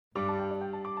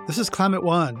This is Climate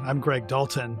One. I'm Greg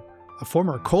Dalton. A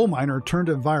former coal miner turned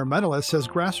environmentalist says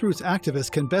grassroots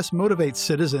activists can best motivate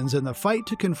citizens in the fight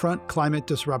to confront climate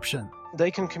disruption.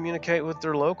 They can communicate with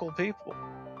their local people.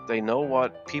 They know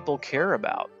what people care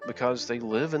about because they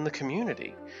live in the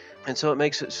community. And so it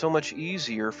makes it so much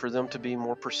easier for them to be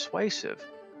more persuasive.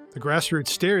 The grassroots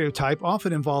stereotype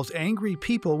often involves angry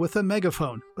people with a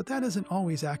megaphone, but that isn't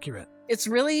always accurate. It's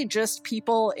really just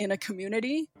people in a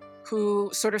community who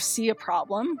sort of see a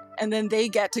problem and then they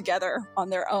get together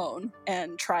on their own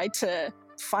and try to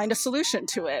find a solution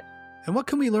to it. And what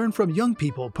can we learn from young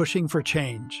people pushing for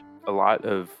change? A lot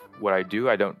of what I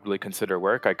do, I don't really consider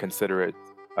work. I consider it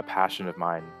a passion of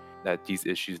mine, that these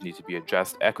issues need to be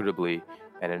addressed equitably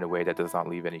and in a way that does not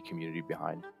leave any community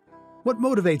behind. What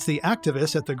motivates the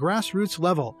activists at the grassroots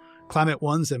level? Climate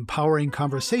One's empowering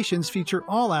conversations feature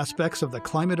all aspects of the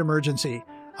climate emergency.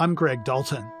 I'm Greg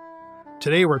Dalton.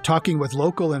 Today we're talking with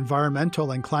local environmental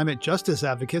and climate justice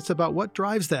advocates about what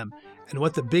drives them and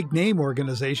what the big name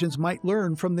organizations might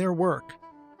learn from their work.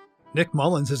 Nick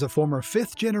Mullins is a former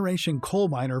fifth-generation coal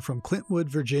miner from Clintwood,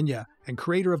 Virginia, and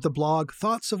creator of the blog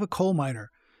Thoughts of a Coal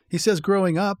Miner. He says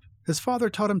growing up, his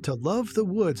father taught him to love the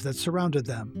woods that surrounded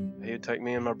them. He would take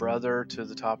me and my brother to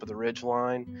the top of the ridge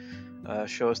line,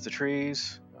 show us the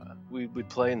trees. We would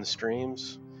play in the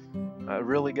streams.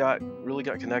 Really got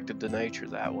connected to nature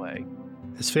that way.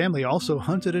 His family also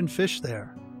hunted and fished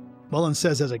there. Mullins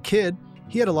says as a kid,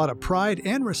 he had a lot of pride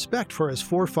and respect for his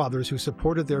forefathers who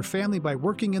supported their family by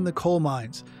working in the coal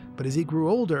mines. But as he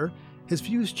grew older, his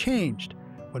views changed.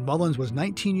 When Mullins was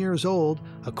 19 years old,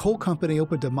 a coal company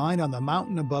opened a mine on the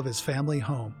mountain above his family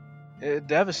home. It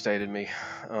devastated me.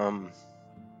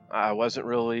 I wasn't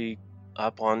really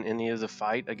up on any of the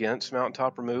fight against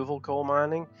mountaintop removal coal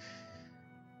mining.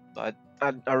 But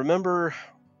I remember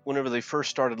whenever they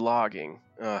first started logging,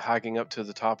 hiking up to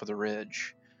the top of the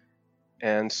ridge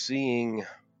and seeing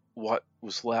what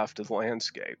was left of the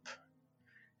landscape.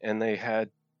 And they had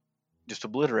just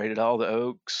obliterated all the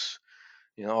oaks,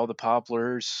 all the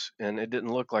poplars, and it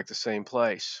didn't look like the same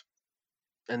place.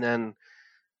 And then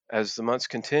as the months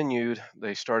continued,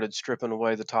 they started stripping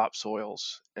away the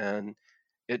topsoils, and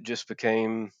it just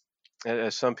became,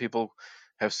 as some people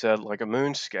have said, like a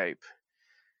moonscape.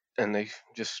 And they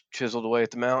just chiseled away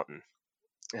at the mountain,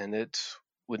 and it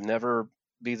would never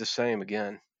be the same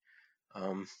again,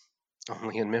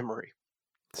 only in memory.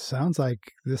 Sounds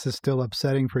like this is still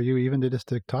upsetting for you, even just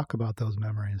to talk about those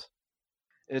memories.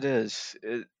 It is.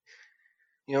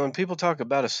 When people talk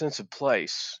about a sense of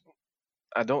place,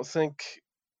 I don't think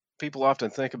people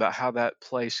often think about how that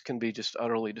place can be just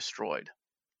utterly destroyed.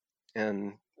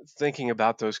 And thinking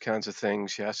about those kinds of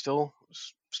things, still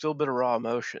a bit of raw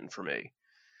emotion for me,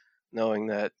 knowing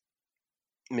that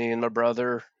me and my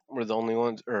brother were the only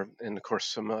ones, and of course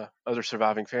some other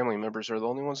surviving family members are the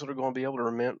only ones that are going to be able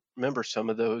to remember some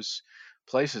of those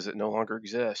places that no longer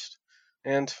exist.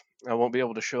 And I won't be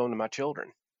able to show them to my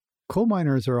children. Coal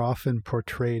miners are often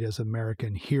portrayed as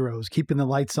American heroes, keeping the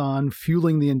lights on,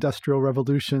 fueling the Industrial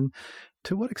Revolution.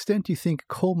 To what extent do you think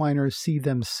coal miners see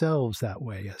themselves that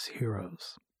way as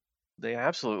heroes? They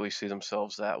absolutely see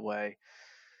themselves that way.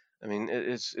 I mean,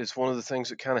 it's one of the things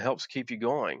that kind of helps keep you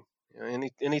going.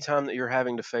 Any time that you're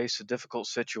having to face a difficult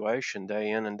situation day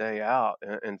in and day out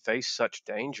and face such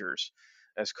dangers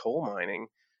as coal mining,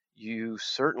 you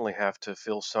certainly have to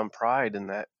feel some pride in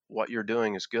that what you're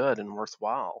doing is good and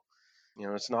worthwhile.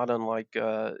 It's not unlike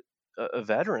a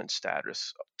veteran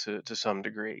status to some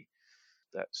degree.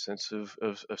 That sense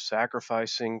of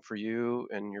sacrificing for you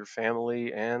and your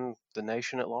family and the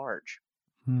nation at large.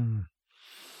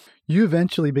 You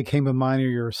eventually became a miner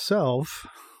yourself.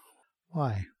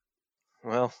 Why?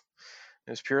 Well,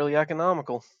 it's purely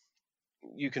economical.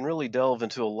 You can really delve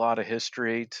into a lot of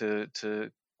history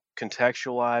to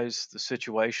contextualize the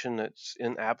situation that's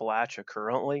in Appalachia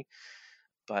currently.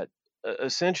 But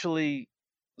essentially,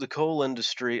 the coal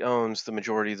industry owns the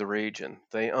majority of the region.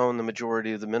 They own the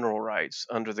majority of the mineral rights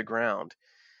under the ground.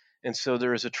 And so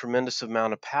there is a tremendous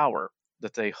amount of power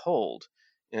that they hold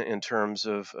in terms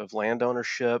of land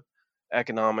ownership,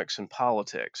 economics, and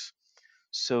politics.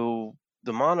 So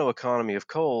the mono economy of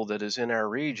coal that is in our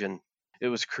region, it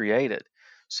was created.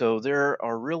 So there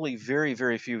are really very,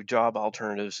 very few job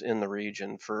alternatives in the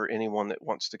region for anyone that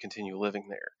wants to continue living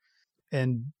there.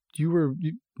 And you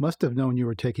must have known you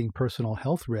were taking personal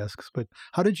health risks, but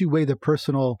how did you weigh the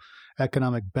personal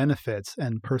economic benefits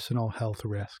and personal health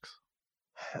risks?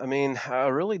 I mean, I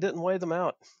really didn't weigh them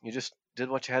out. You just did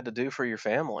what you had to do for your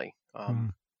family.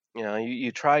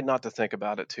 You tried not to think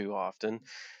about it too often.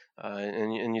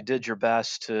 And you did your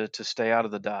best to stay out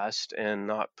of the dust and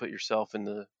not put yourself in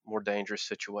the more dangerous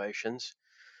situations.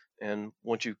 And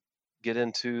once you get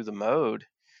into the mode,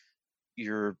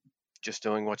 you're just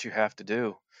doing what you have to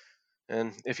do.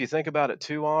 And if you think about it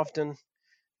too often,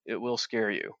 it will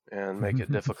scare you and make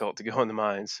it difficult to go in the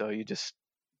mines. So you just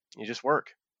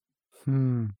work.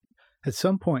 At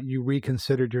some point, you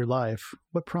reconsidered your life.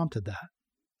 What prompted that?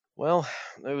 Well,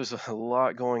 there was a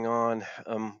lot going on.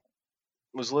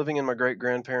 Was living in my great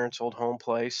grandparents' old home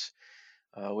place.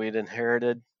 We had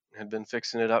inherited, had been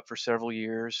fixing it up for several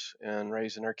years, and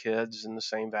raising our kids in the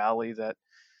same valley that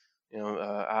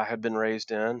I had been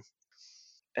raised in.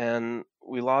 And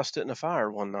we lost it in a fire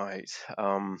one night.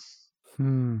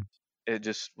 Hmm. It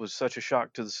just was such a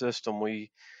shock to the system.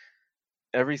 We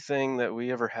Everything that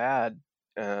we ever had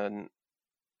and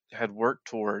had worked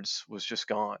towards was just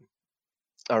gone.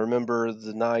 I remember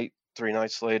the night, 3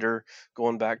 nights later,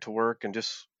 going back to work and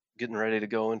just getting ready to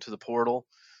go into the portal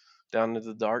down into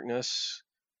the darkness.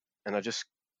 And I just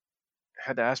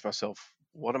had to ask myself,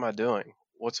 what am I doing?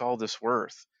 What's all this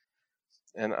worth?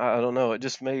 And I don't know, it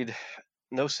just made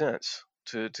no sense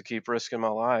to keep risking my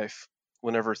life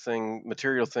whenever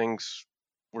material things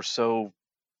were so,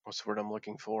 what's the word I'm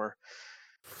looking for?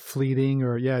 Fleeting,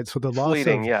 or yeah. So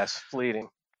Fleeting, yes, fleeting.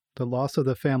 the loss of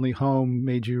the family home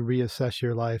made you reassess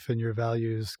your life and your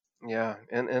values. Yeah,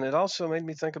 and it also made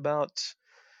me think about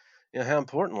how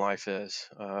important life is.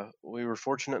 We were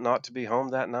fortunate not to be home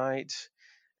that night,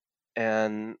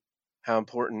 and how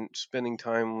important spending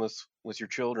time with your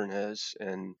children is,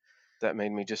 and that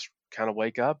made me just kind of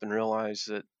wake up and realize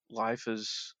that life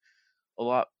is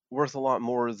worth a lot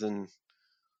more than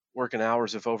working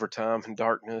hours of overtime and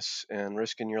darkness and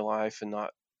risking your life and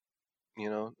not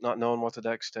knowing what the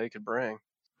next day could bring.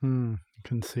 I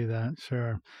can see that,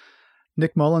 sure.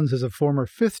 Nick Mullins is a former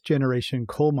fifth-generation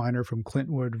coal miner from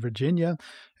Clintwood, Virginia,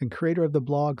 and creator of the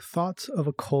blog Thoughts of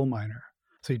a Coal Miner.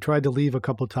 So you tried to leave a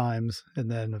couple times,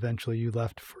 and then eventually you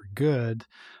left for good.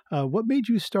 What made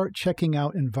you start checking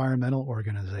out environmental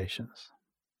organizations?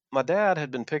 My dad had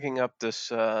been picking up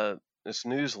this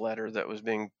newsletter that was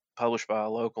being published by a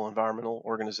local environmental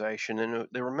organization, and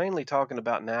they were mainly talking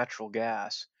about natural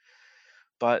gas.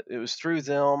 But it was through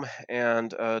them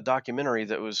and a documentary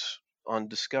that was on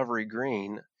Discovery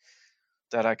Green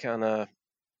that I kind of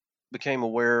became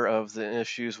aware of the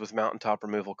issues with mountaintop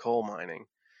removal coal mining,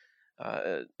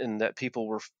 and that people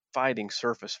were fighting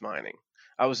surface mining.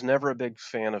 I was never a big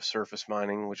fan of surface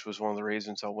mining, which was one of the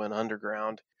reasons I went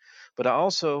underground. But I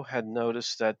also had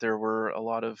noticed that there were a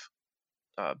lot of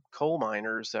coal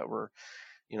miners that were,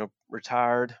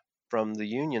 retired from the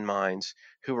union mines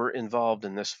who were involved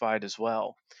in this fight as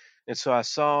well. And so I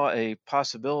saw a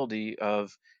possibility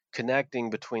of connecting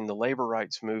between the labor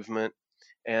rights movement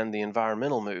and the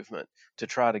environmental movement to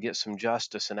try to get some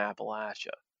justice in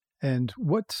Appalachia. And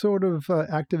what sort of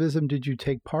activism did you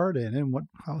take part in, and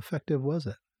how effective was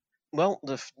it? Well,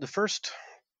 the first,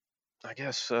 I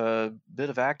guess, bit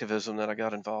of activism that I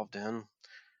got involved in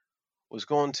was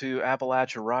going to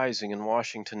Appalachia Rising in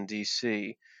Washington,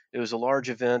 D.C. It was a large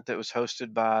event that was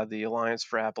hosted by the Alliance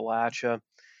for Appalachia,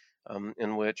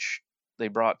 in which they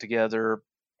brought together,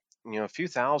 a few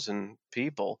thousand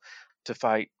people to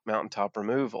fight mountaintop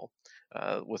removal,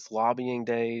 with lobbying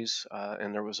days,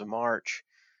 and there was a march.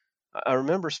 I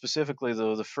remember specifically,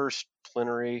 though, the first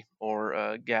plenary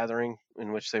or gathering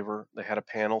in which they had a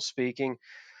panel speaking.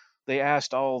 They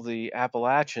asked all the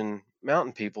Appalachian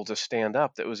mountain people to stand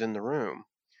up that was in the room,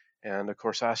 and of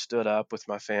course, I stood up with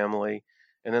my family,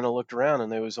 and then I looked around,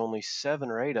 and there was only 7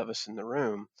 or 8 of us in the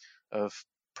room, of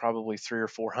probably 300 or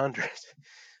 400,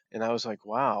 and I was like,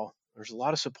 "Wow, there's a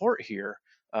lot of support here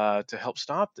to help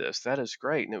stop this. That is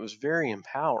great," and it was very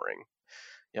empowering.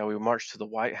 Yeah, we marched to the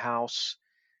White House,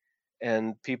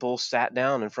 and people sat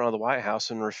down in front of the White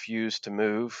House and refused to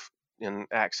move in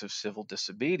acts of civil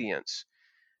disobedience.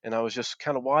 And I was just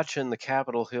kind of watching the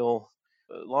Capitol Hill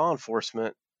law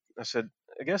enforcement. I said,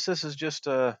 "I guess this is just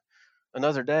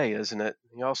another day, isn't it?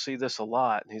 Y'all see this a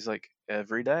lot." And he's like,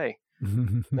 "Every day."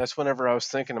 That's whenever I was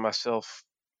thinking to myself,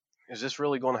 is this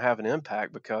really going to have an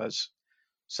impact? Because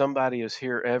somebody is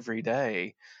here every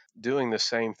day doing the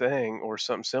same thing or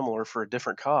something similar for a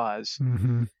different cause.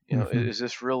 Is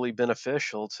this really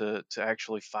beneficial to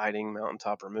actually fighting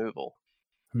mountaintop removal?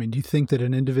 I mean, do you think that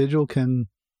an individual can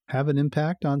have an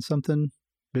impact on something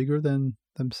bigger than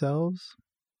themselves?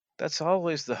 That's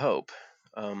always the hope.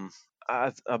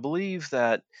 I believe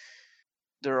that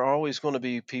there are always going to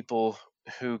be people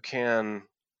who can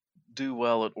do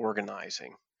well at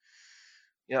organizing.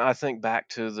 I think back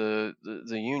to the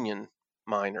union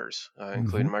miners,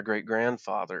 including my great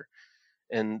grandfather,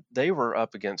 and they were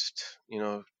up against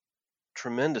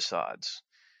tremendous odds.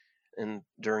 And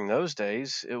during those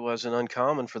days, it wasn't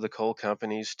uncommon for the coal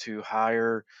companies to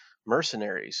hire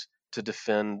mercenaries to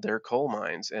defend their coal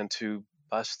mines and to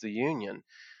bust the union.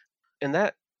 And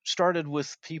that started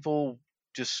with people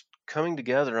just coming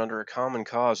together under a common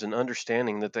cause and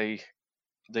understanding that they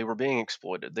were being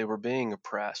exploited, they were being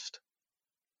oppressed,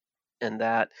 and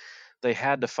that they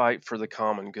had to fight for the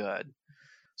common good.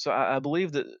 So I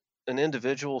believe that an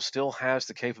individual still has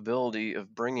the capability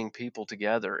of bringing people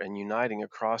together and uniting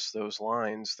across those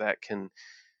lines that can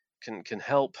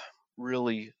help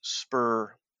really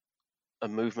spur a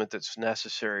movement that's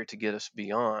necessary to get us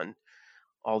beyond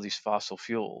all these fossil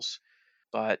fuels.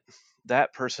 But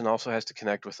that person also has to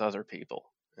connect with other people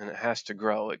and it has to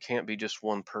grow. It can't be just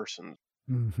one person.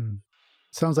 Mm-hmm.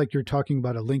 Sounds like you're talking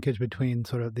about a linkage between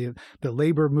sort of the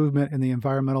labor movement and the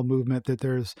environmental movement,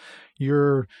 that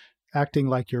you're acting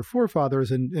like your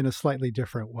forefathers in a slightly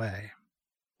different way.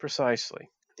 Precisely.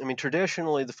 I mean,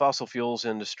 traditionally, the fossil fuels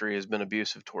industry has been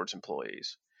abusive towards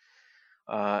employees.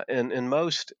 And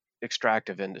most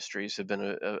extractive industries have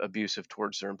been abusive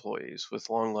towards their employees, with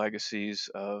long legacies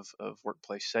of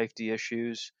workplace safety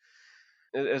issues,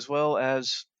 as well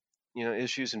as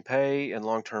issues in pay and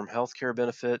long-term health care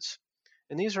benefits.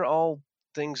 And these are all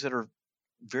things that are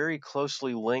very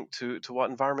closely linked to what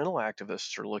environmental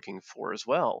activists are looking for as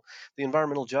well. The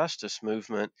environmental justice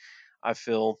movement, I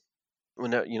feel,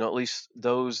 when at least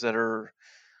those that are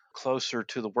closer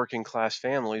to the working class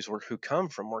families or who come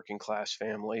from working class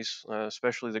families,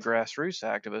 especially the grassroots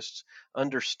activists,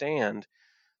 understand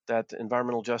that the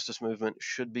environmental justice movement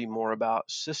should be more about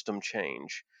system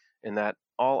change and that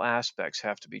all aspects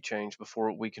have to be changed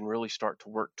before we can really start to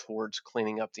work towards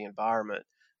cleaning up the environment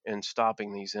and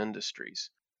stopping these industries.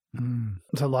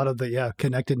 It's a lot of the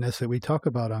connectedness that we talk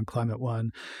about on Climate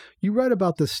One. You write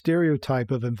about the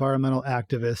stereotype of environmental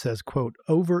activists as, quote,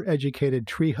 overeducated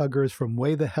tree huggers from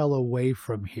way the hell away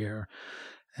from here,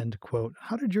 end quote.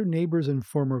 How did your neighbors and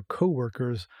former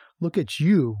coworkers look at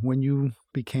you when you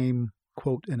became,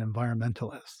 quote, an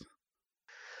environmentalist?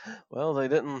 Well, they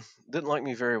didn't like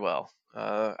me very well.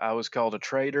 I was called a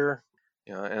traitor.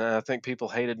 And I think people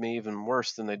hated me even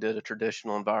worse than they did a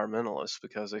traditional environmentalist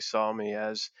because they saw me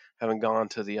as having gone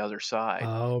to the other side.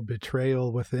 Oh,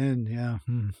 betrayal within, yeah.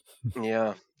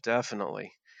 Yeah,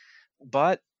 definitely.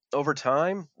 But over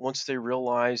time, once they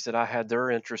realized that I had their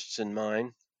interests in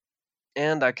mind,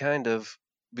 and I kind of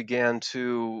began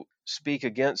to speak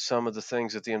against some of the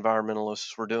things that the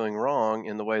environmentalists were doing wrong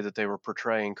in the way that they were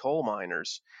portraying coal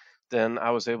miners, then I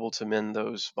was able to mend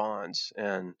those bonds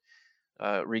and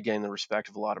regain the respect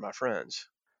of a lot of my friends.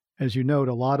 As you note,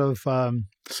 a lot of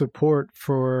support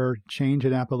for change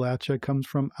in Appalachia comes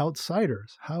from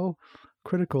outsiders. How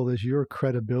critical is your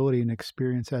credibility and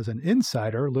experience as an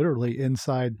insider, literally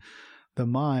inside the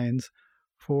mines,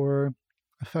 for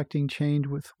affecting change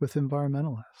with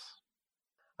environmentalists?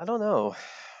 I don't know.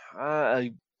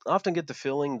 I often get the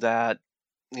feeling that,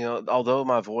 although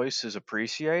my voice is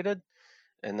appreciated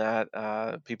and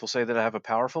that people say that I have a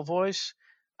powerful voice,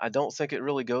 I don't think it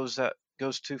really goes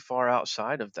too far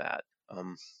outside of that.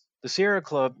 The Sierra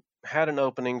Club had an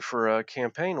opening for a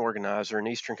campaign organizer in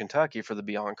Eastern Kentucky for the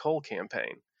Beyond Coal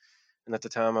campaign. And at the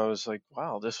time, I was like,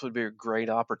 wow, this would be a great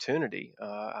opportunity.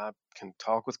 I can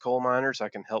talk with coal miners. I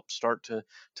can help start to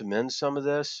mend some of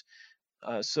this.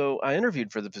 So I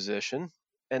interviewed for the position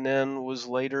and then was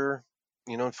later,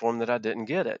 informed that I didn't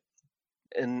get it.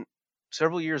 And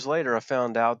several years later, I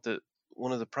found out that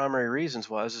one of the primary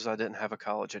reasons is I didn't have a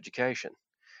college education.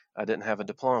 I didn't have a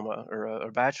diploma or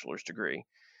a bachelor's degree.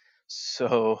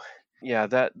 So, yeah,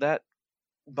 that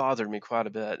bothered me quite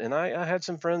a bit. And I had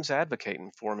some friends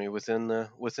advocating for me within the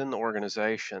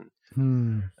organization.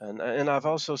 And I've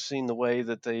also seen the way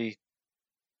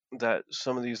that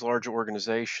some of these larger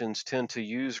organizations tend to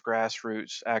use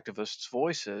grassroots activists'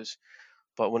 voices,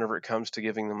 but whenever it comes to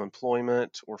giving them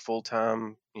employment or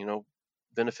full-time,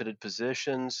 benefited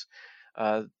positions,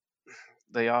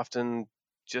 they often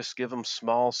just give them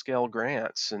small-scale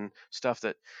grants and stuff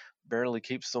that barely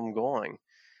keeps them going.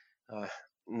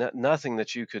 Nothing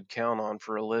that you could count on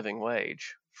for a living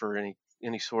wage for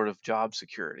any sort of job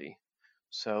security.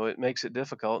 So it makes it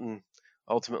difficult, and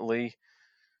ultimately,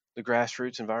 the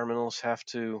grassroots environmentalists have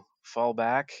to fall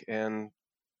back and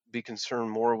be concerned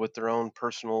more with their own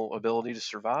personal ability to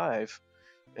survive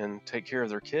and take care of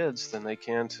their kids than they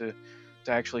can to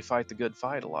actually fight the good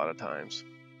fight a lot of times.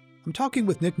 I'm talking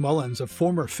with Nick Mullins, a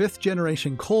former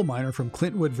fifth-generation coal miner from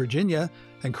Clintwood, Virginia,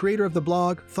 and creator of the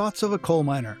blog Thoughts of a Coal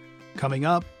Miner. Coming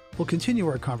up, we'll continue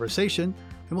our conversation,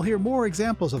 and we'll hear more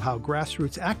examples of how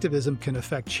grassroots activism can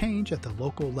affect change at the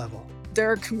local level.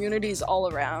 There are communities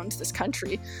all around this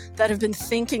country that have been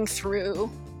thinking through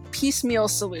piecemeal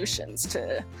solutions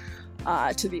to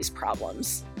these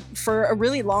problems for a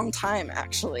really long time,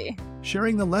 actually.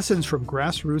 Sharing the lessons from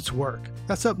grassroots work.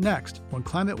 That's up next when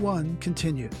Climate One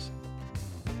continues.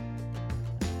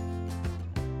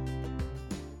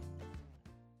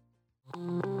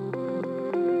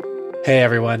 Hey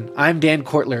everyone, I'm Dan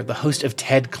Kortler, the host of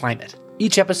TED Climate.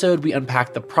 Each episode, we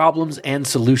unpack the problems and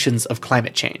solutions of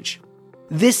climate change.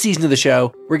 This season of the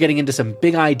show, we're getting into some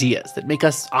big ideas that make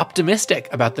us optimistic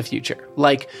about the future,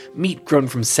 like meat grown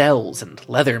from cells and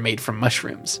leather made from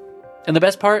mushrooms. And the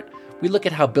best part, we look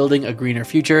at how building a greener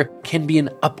future can be an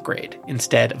upgrade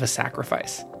instead of a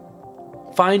sacrifice.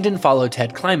 Find and follow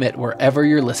TED Climate wherever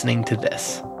you're listening to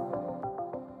this.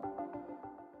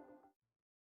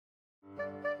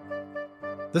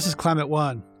 This is Climate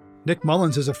One. Nick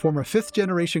Mullins is a former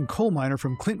fifth-generation coal miner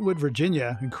from Clintwood,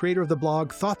 Virginia, and creator of the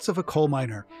blog Thoughts of a Coal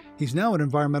Miner. He's now an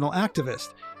environmental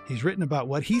activist. He's written about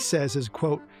what he says is,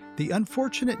 quote, the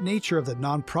unfortunate nature of the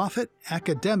nonprofit,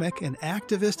 academic, and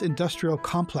activist industrial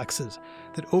complexes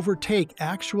that overtake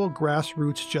actual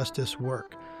grassroots justice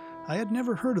work. I had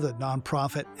never heard of the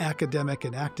nonprofit, academic,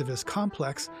 and activist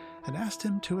complex and asked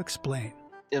him to explain.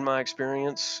 In my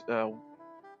experience,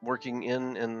 working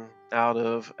in and out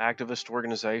of activist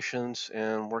organizations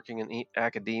and working in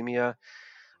academia,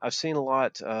 I've seen a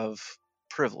lot of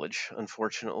privilege,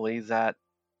 unfortunately, that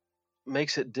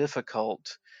makes it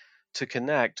difficult to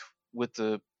connect with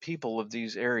the people of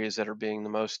these areas that are being the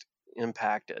most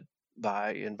impacted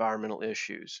by environmental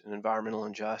issues and environmental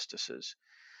injustices.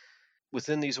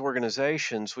 Within these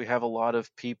organizations, we have a lot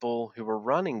of people who are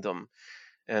running them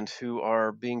and who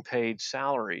are being paid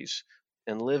salaries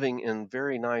and living in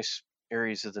very nice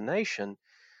areas of the nation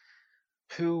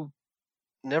who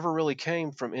never really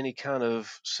came from any kind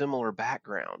of similar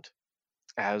background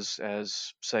as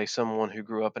say someone who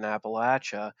grew up in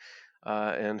Appalachia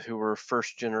and who were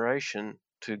first generation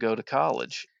to go to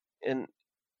college. And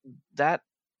that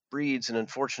breeds an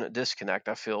unfortunate disconnect,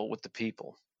 I feel, with the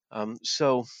people.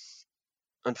 So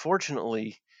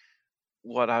unfortunately,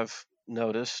 what I've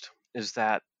noticed is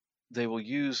that they will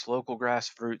use local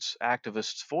grassroots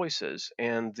activists' voices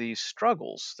and the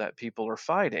struggles that people are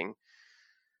fighting,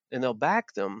 and they'll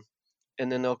back them,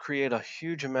 and then they'll create a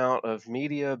huge amount of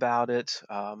media about it,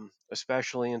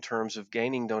 especially in terms of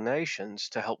gaining donations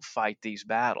to help fight these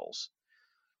battles.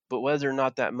 But whether or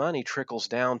not that money trickles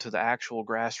down to the actual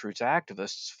grassroots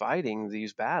activists fighting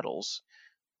these battles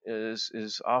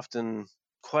is often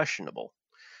questionable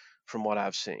from what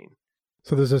I've seen.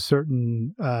 So there's a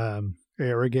certain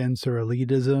arrogance or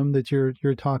elitism that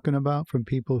you're talking about from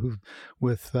people who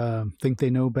think they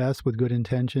know best with good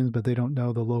intentions, but they don't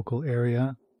know the local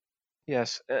area.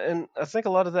 Yes, and I think a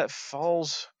lot of that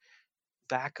falls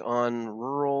back on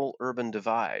rural urban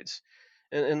divides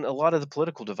and a lot of the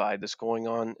political divide that's going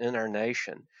on in our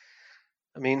nation.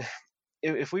 I mean,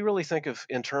 if we really think of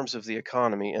in terms of the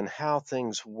economy and how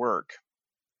things work,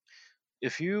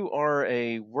 if you are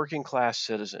a working class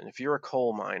citizen, if you're a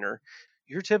coal miner,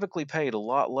 you're typically paid a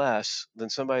lot less than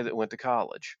somebody that went to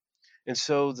college. And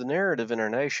so the narrative in our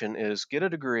nation is get a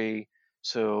degree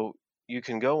so you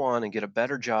can go on and get a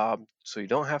better job so you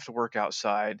don't have to work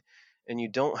outside and you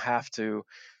don't have to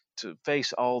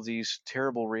face all these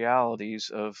terrible realities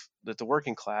of that the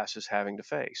working class is having to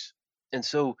face. And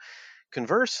so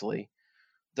conversely,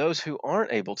 those who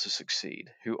aren't able to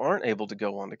succeed, who aren't able to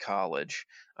go on to college,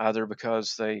 either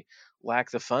because they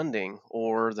lack the funding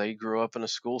or they grew up in a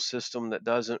school system that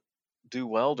doesn't do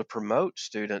well to promote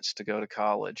students to go to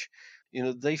college,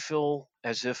 they feel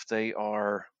as if they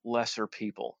are lesser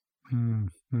people.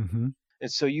 Mm-hmm.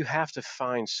 And so you have to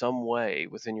find some way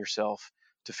within yourself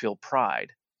to feel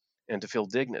pride and to feel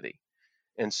dignity.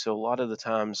 And so a lot of the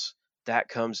times that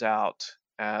comes out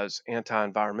as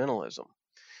anti-environmentalism,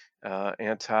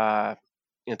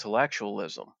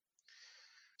 anti-intellectualism.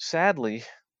 Sadly,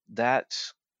 that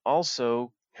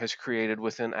also has created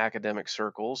within academic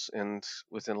circles and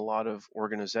within a lot of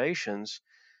organizations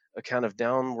a kind of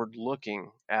downward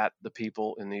looking at the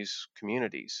people in these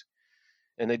communities.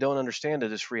 And they don't understand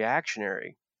it as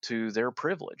reactionary to their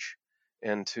privilege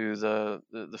and to the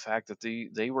fact that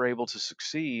they were able to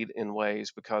succeed in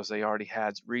ways because they already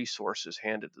had resources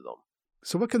handed to them.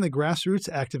 So what can the grassroots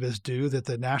activists do that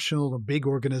the national and big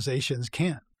organizations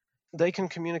can't? They can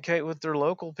communicate with their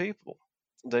local people.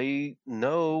 They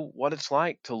know what it's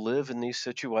like to live in these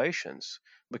situations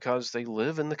because they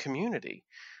live in the community.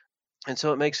 And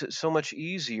so it makes it so much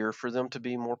easier for them to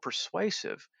be more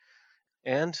persuasive.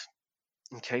 And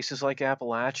in cases like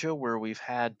Appalachia, where we've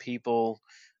had people,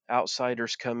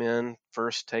 outsiders come in,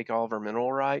 first take all of our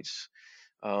mineral rights,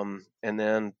 and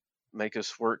then make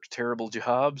us work terrible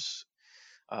jobs,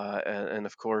 And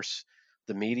of course,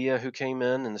 the media who came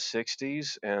in the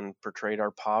 60s and portrayed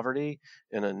our poverty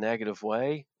in a negative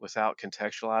way without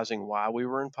contextualizing why we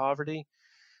were in poverty,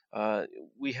 uh,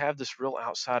 we have this real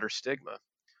outsider stigma.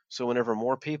 So whenever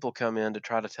more people come in to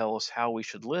try to tell us how we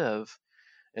should live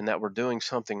and that we're doing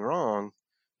something wrong,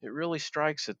 it really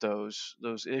strikes at those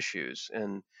issues,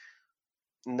 and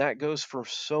that goes for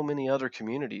so many other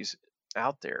communities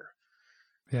out there.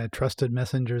 Yeah, trusted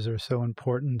messengers are so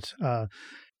important.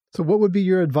 So what would be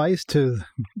your advice to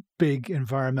big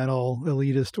environmental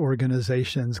elitist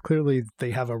organizations? Clearly,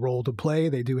 they have a role to play.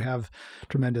 They do have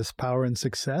tremendous power and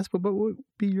success, but what would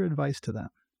be your advice to them?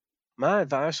 My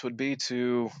advice would be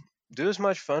to do as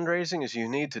much fundraising as you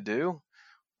need to do,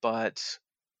 but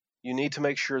you need to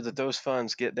make sure that those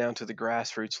funds get down to the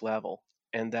grassroots level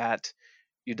and that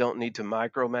you don't need to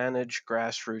micromanage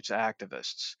grassroots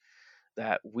activists,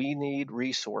 that we need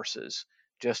resources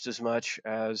just as much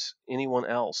as anyone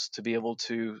else to be able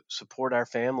to support our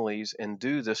families and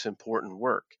do this important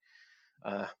work.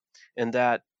 Uh, and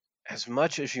that as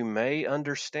much as you may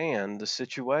understand the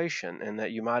situation and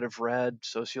that you might have read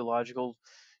sociological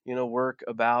work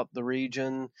about the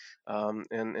region,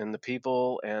 and the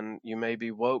people, and you may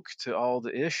be woke to all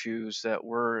the issues that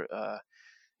we're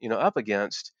up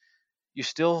against, you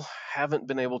still haven't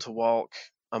been able to walk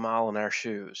a mile in our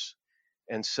shoes.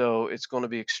 And so it's going to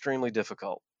be extremely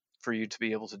difficult for you to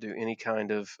be able to do any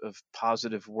kind of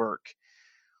positive work.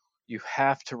 You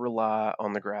have to rely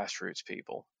on the grassroots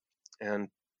people. And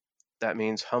that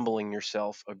means humbling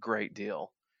yourself a great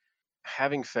deal.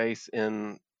 Having faith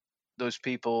in those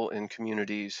people in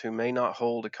communities who may not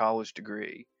hold a college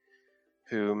degree,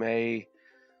 who may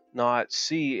not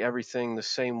see everything the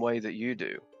same way that you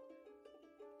do,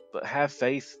 but have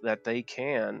faith that they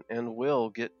can and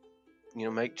will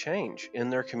make change in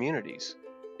their communities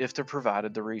if they're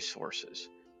provided the resources.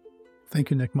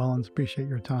 Thank you, Nick Mullins. Appreciate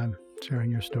your time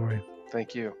sharing your story.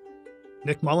 Thank you.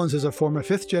 Nick Mullins is a former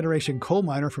fifth-generation coal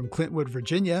miner from Clintwood,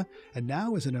 Virginia, and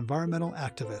now is an environmental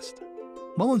activist.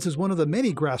 Mullins is one of the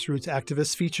many grassroots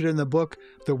activists featured in the book,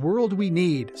 The World We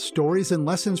Need, Stories and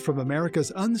Lessons from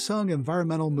America's Unsung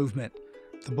Environmental Movement.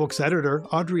 The book's editor,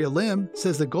 Audria Lim,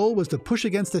 says the goal was to push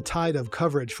against the tide of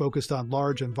coverage focused on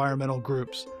large environmental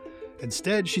groups.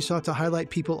 Instead, she sought to highlight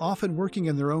people often working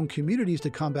in their own communities to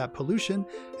combat pollution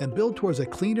and build towards a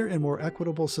cleaner and more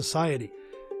equitable society.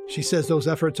 She says those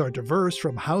efforts are diverse,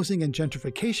 from housing and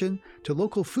gentrification to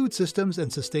local food systems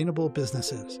and sustainable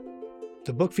businesses.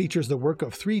 The book features the work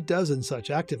of 36 such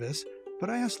activists, but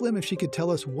I asked Lim if she could tell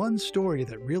us one story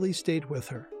that really stayed with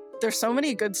her. There's so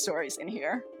many good stories in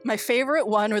here. My favorite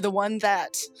one, or the one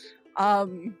that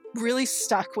really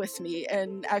stuck with me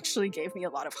and actually gave me a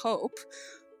lot of hope,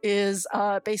 is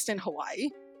based in Hawaii.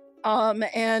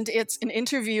 And it's an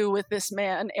interview with this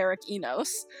man, Eric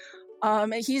Enos.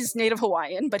 He's Native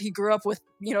Hawaiian, but he grew up with,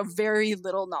 very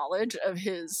little knowledge of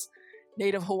his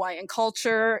Native Hawaiian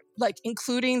culture, like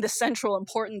including the central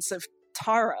importance of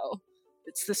taro.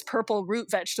 It's this purple root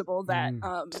vegetable that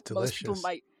most people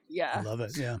might, I love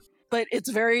it, yeah. But it's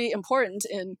very important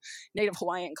in Native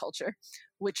Hawaiian culture,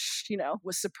 which,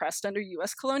 was suppressed under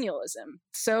U.S. colonialism.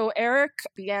 So Eric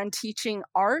began teaching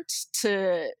art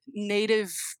to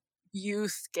Native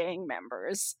youth gang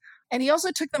members. And he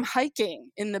also took them hiking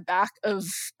in the back of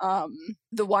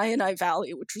the Waianae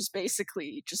Valley, which was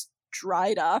basically just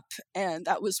dried up. And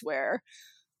that was where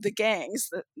the gangs,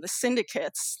 the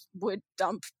syndicates, would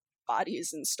dump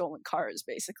bodies in stolen cars,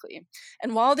 basically.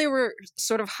 And while they were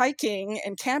sort of hiking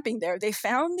and camping there, they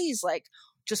found these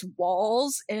just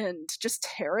walls and just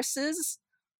terraces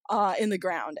in the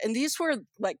ground. And these were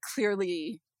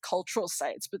clearly cultural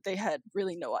sites, but they had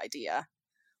really no idea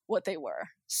what they were.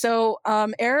 So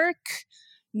Eric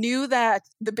knew that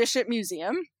the Bishop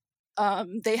Museum,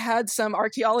 they had some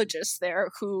archaeologists there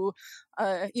who,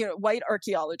 white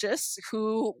archaeologists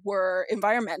who were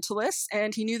environmentalists,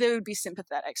 and he knew they would be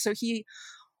sympathetic. So he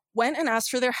went and asked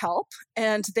for their help,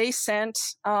 and they sent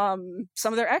some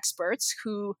of their experts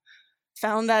who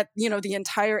found that, the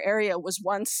entire area was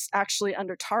once actually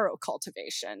under taro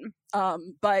cultivation.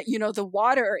 But, the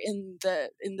water in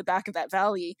the back of that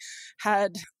valley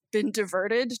had been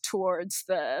diverted towards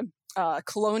the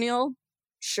colonial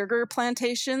sugar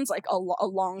plantations a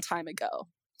long time ago.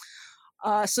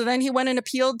 So then he went and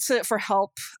appealed for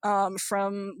help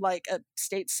from a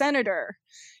state senator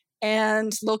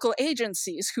and local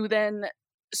agencies, who then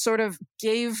sort of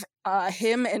gave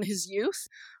him and his youth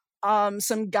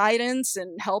some guidance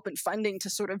and help and funding to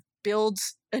sort of build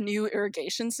a new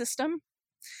irrigation system.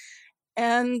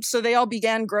 And so they all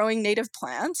began growing native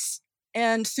plants.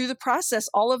 And through the process,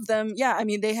 all of them,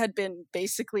 they had been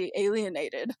basically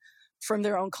alienated from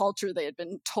their own culture. They had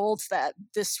been told that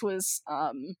this was,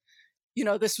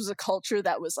 this was a culture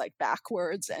that was like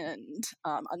backwards and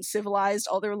uncivilized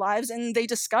all their lives. And they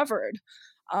discovered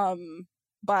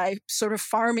by sort of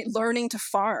learning to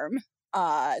farm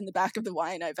in the back of the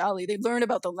Waianae Valley, they learn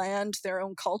about the land, their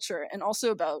own culture, and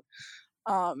also about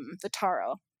the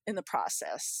taro in the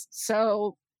process.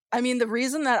 So, I mean, the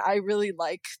reason that I really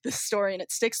like this story and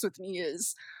it sticks with me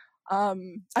is,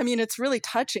 it's really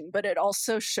touching, but it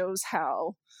also shows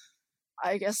how,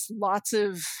 I guess, lots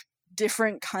of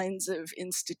different kinds of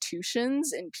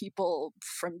institutions and people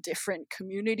from different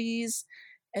communities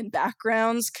and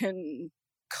backgrounds can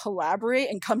collaborate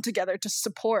and come together to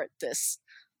support this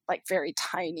like very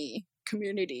tiny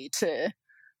community to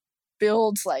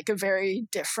build like a very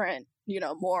different,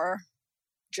 more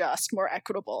just, more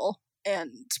equitable,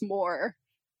 and more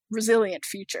resilient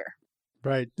future.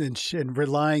 Right. And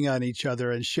relying on each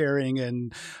other and sharing,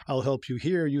 and I'll help you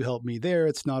here, you help me there.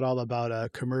 It's not all about a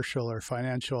commercial or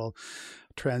financial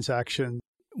transaction.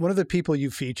 One of the people you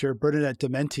feature, Bernadette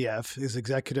Dementieff, is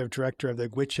executive director of the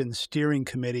Gwich'in Steering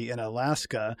Committee in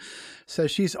Alaska,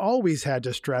 says she's always had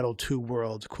to straddle two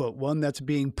worlds, quote, one that's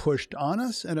being pushed on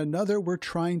us and another we're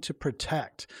trying to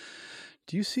protect.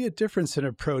 Do you see a difference in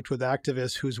approach with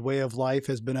activists whose way of life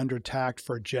has been under attack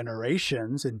for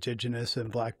generations, Indigenous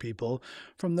and Black people,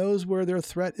 from those where their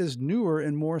threat is newer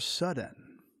and more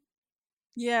sudden?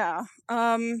 Yeah.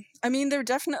 There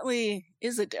definitely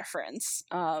is a difference.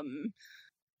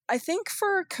 I think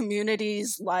for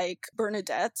communities like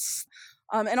Bernadette's,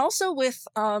 and also with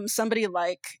somebody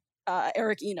like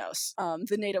Eric Enos,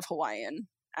 the Native Hawaiian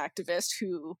activist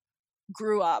who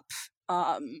grew up,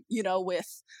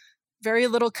 with very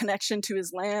little connection to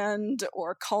his land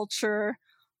or culture.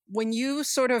 When you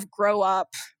sort of grow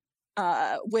up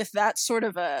with that sort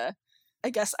of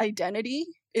identity,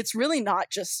 it's really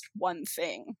not just one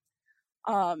thing.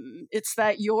 It's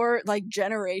that you're like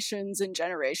generations and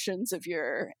generations of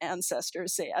your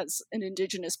ancestors, say as an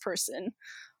Indigenous person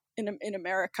in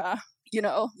America,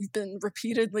 you've been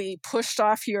repeatedly pushed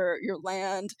off your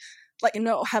land,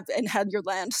 had your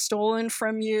land stolen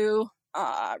from you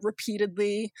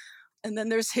repeatedly. And then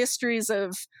there's histories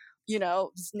of,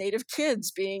 Native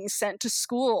kids being sent to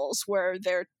schools where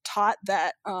they're taught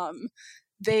that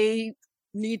they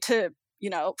need to,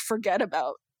 forget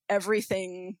about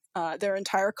everything, their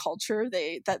entire culture,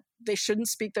 that they shouldn't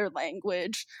speak their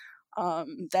language,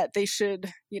 that they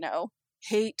should,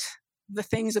 hate the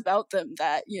things about them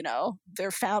that,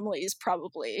 their families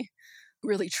probably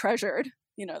really treasured,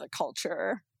 the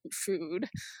culture, food.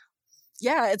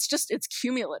 Yeah, it's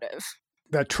cumulative.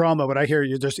 That trauma, what I hear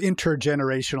you, there's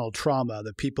intergenerational trauma,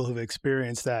 the people who've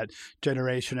experienced that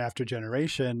generation after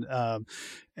generation,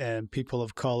 and people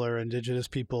of color, Indigenous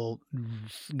people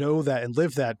know that and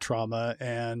live that trauma.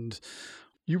 And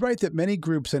you write that many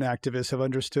groups and activists have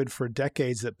understood for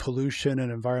decades that pollution and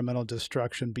environmental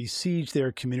destruction besiege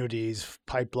their communities,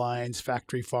 pipelines,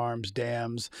 factory farms,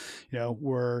 dams,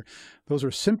 those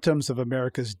are symptoms of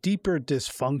America's deeper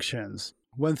dysfunctions.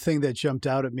 One thing that jumped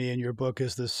out at me in your book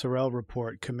is the Sorrell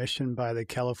Report commissioned by the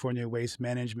California Waste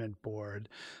Management Board,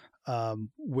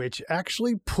 which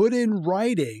actually put in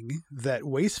writing that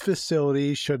waste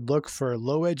facilities should look for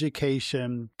low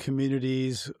education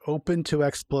communities open to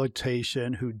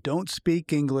exploitation who don't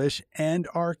speak English and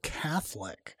are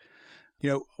Catholic.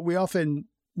 We often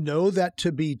know that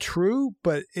to be true,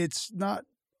 but it's not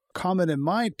common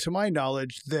to my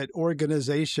knowledge, that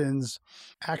organizations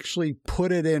actually put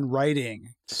it in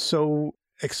writing so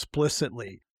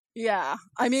explicitly. Yeah.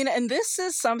 And this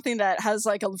is something that has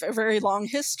like a very long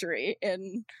history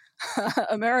in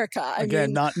America.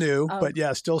 Not new, but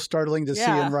still startling to see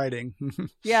in writing.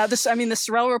 Yeah. The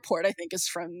Sorrell Report, I think, is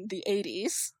from the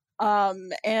 80s.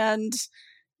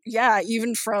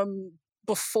 Even from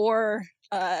before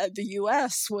the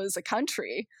U.S. was a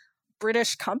country,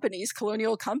 British companies,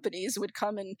 colonial companies would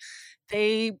come and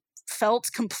they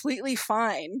felt completely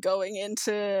fine going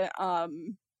into,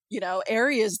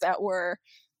 areas that were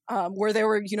where there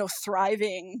were,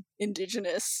 thriving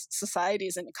Indigenous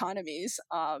societies and economies,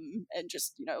 and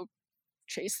just,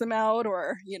 chase them out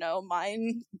or,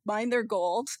 mine their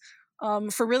gold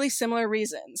for really similar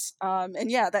reasons.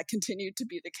 That continued to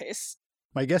be the case.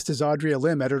 My guest is Audrey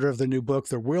Lim, editor of the new book,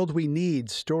 The World We Need,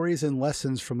 Stories and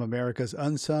Lessons from America's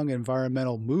Unsung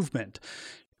Environmental Movement.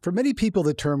 For many people,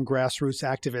 the term grassroots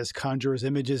activist conjures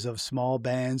images of small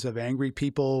bands of angry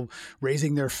people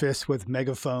raising their fists with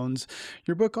megaphones.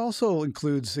 Your book also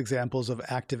includes examples of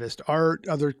activist art,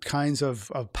 other kinds of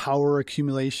power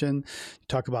accumulation. You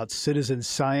talk about citizen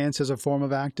science as a form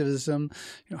of activism.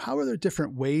 How are there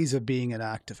different ways of being an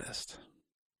activist?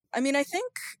 I mean, I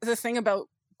think the thing about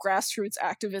grassroots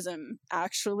activism,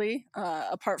 actually,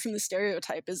 apart from the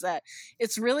stereotype, is that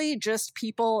it's really just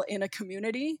people in a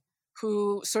community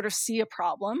who sort of see a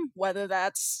problem, whether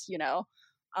that's,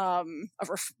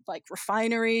 like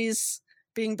refineries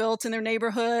being built in their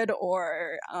neighborhood,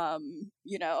 or,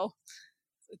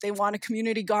 they want a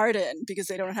community garden because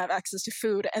they don't have access to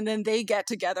food. And then they get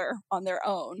together on their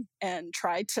own and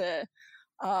try to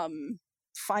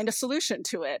find a solution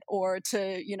to it, or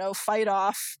to, fight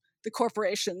off the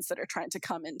corporations that are trying to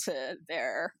come into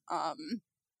their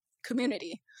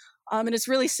community. And it's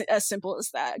really as simple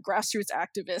as that. Grassroots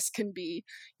activists can be,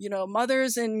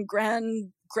 mothers and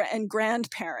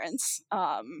grandparents,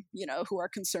 who are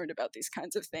concerned about these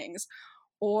kinds of things,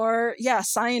 or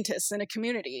scientists in a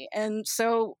community. And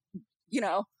so,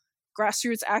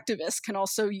 grassroots activists can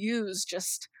also use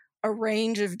just a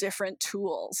range of different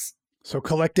tools. So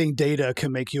collecting data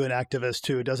can make you an activist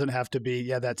too. It doesn't have to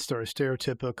be, that sort of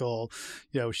stereotypical,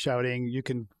 shouting. You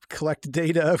can collect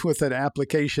data with an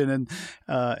application, and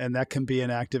that can be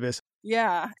an activist.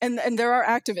 Yeah, and there are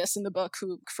activists in the book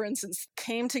who, for instance,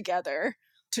 came together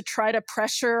to try to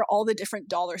pressure all the different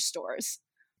dollar stores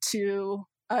to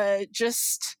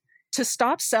just to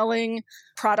stop selling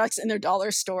products in their dollar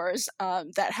stores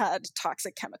that had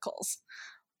toxic chemicals.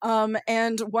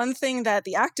 And one thing that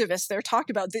the activists there talked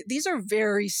about, these are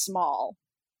very small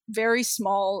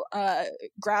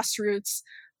grassroots,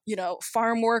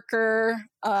 farm worker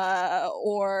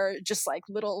or just like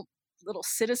little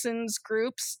citizens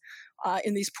groups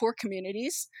in these poor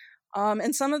communities.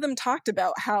 And some of them talked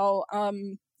about how,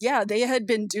 they had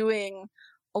been doing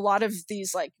a lot of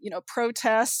these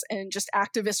protests and just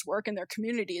activist work in their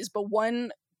communities. But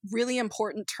one really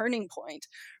important turning point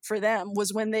for them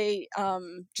was when they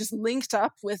just linked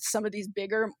up with some of these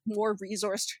bigger, more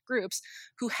resourced groups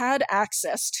who had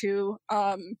access to,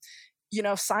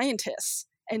 scientists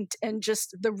and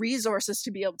just the resources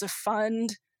to be able to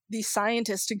fund these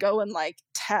scientists to go and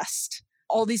test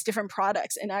all these different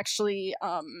products and actually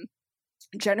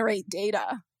generate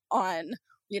data on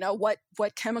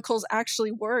what chemicals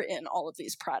actually were in all of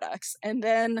these products. And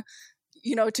then,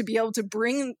 to be able to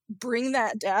bring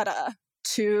that data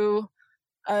to,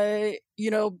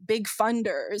 big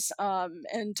funders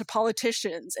and to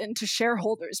politicians and to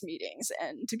shareholders meetings,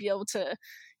 and to be able to,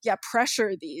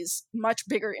 pressure these much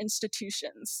bigger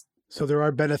institutions. So there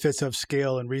are benefits of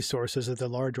scale and resources that the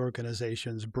large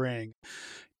organizations bring.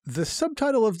 The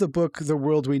subtitle of the book, The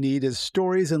World We Need, is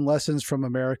Stories and Lessons from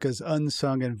America's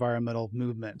Unsung Environmental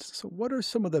Movement. So what are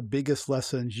some of the biggest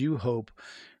lessons you hope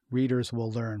readers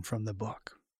will learn from the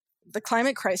book? The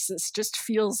climate crisis just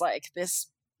feels like this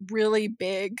really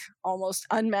big, almost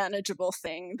unmanageable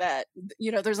thing that,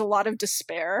 there's a lot of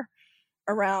despair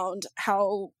around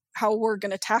how we're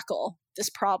going to tackle this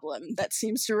problem that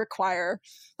seems to require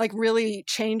really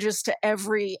changes to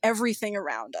everything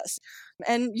around us.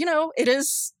 And, it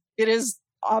is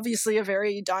obviously a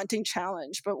very daunting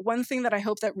challenge. But one thing that I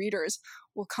hope that readers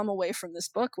will come away from this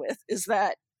book with is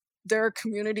that there are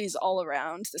communities all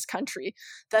around this country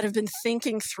that have been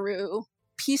thinking through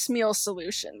piecemeal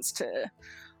solutions to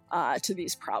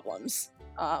these problems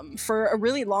for a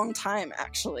really long time,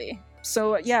 actually.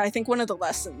 So, I think one of the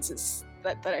lessons is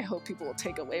that I hope people will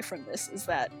take away from this is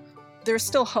that there's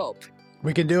still hope.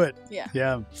 We can do it.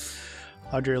 Yeah.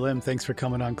 Audrey Lim, thanks for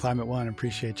coming on Climate One.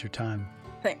 Appreciate your time.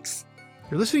 Thanks.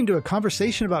 You're listening to a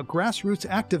conversation about grassroots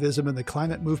activism in the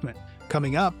climate movement.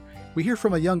 Coming up, we hear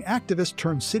from a young activist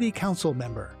turned city council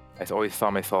member. I always saw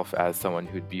myself as someone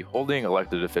who'd be holding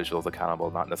elected officials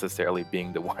accountable, not necessarily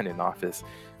being the one in office,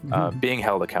 being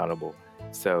held accountable.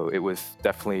 So it was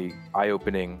definitely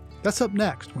eye-opening. That's up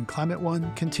next when Climate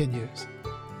One continues.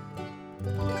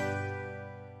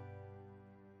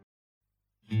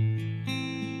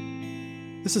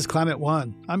 This is Climate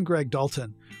One. I'm Greg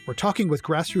Dalton. We're talking with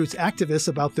grassroots activists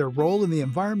about their role in the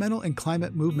environmental and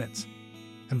climate movements.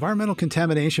 Environmental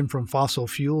contamination from fossil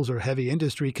fuels or heavy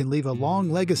industry can leave a long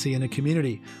legacy in a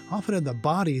community, often in the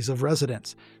bodies of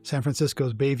residents. San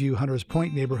Francisco's Bayview Hunters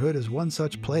Point neighborhood is one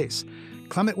such place.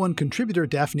 Climate One contributor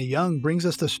Daphne Young brings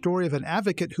us the story of an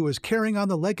advocate who is carrying on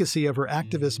the legacy of her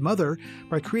activist mother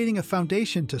by creating a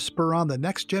foundation to spur on the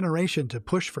next generation to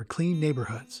push for clean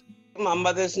neighborhoods. My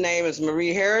mother's name is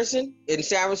Marie Harrison. In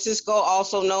San Francisco,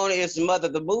 also known as the mother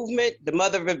of the movement, the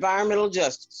mother of environmental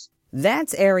justice.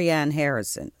 That's Ariane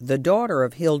Harrison, the daughter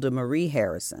of Hilda Marie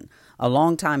Harrison, a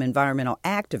longtime environmental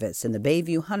activist in the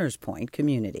Bayview Hunters Point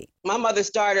community. My mother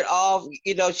started off,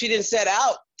 she didn't set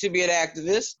out to be an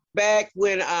activist. Back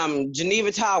when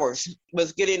Geneva Towers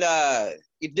was getting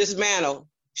dismantled,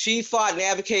 she fought and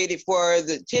advocated for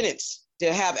the tenants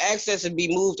to have access and be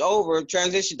moved over,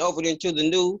 transitioned over into the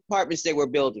new apartments they were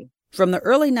building. From the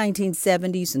early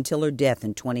 1970s until her death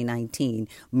in 2019,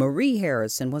 Marie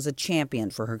Harrison was a champion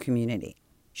for her community.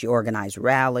 She organized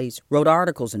rallies, wrote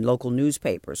articles in local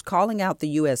newspapers, calling out the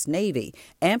U.S. Navy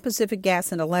and Pacific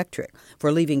Gas and Electric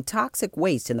for leaving toxic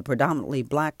waste in the predominantly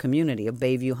black community of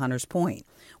Bayview-Hunters Point,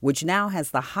 which now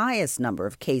has the highest number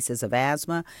of cases of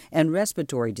asthma and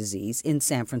respiratory disease in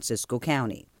San Francisco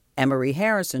County. And Marie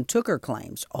Harrison took her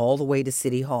claims all the way to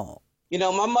City Hall. You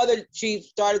know, my mother, she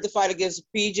started the fight against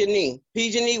PG&E.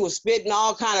 PG&E was spitting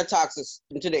all kind of toxins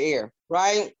into the air,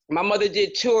 right? My mother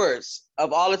did tours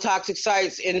of all the toxic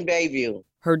sites in Bayview.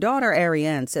 Her daughter,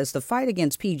 Ariane, says the fight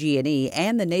against PG&E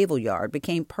and the Naval Yard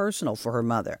became personal for her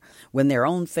mother when their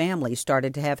own family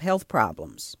started to have health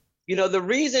problems. You know, the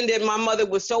reason that my mother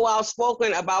was so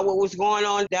outspoken about what was going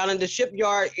on down in the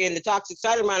shipyard in the toxic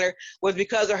site around her was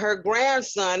because of her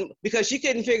grandson, because she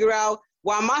couldn't figure out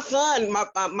why my son,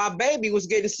 my baby, was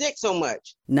getting sick so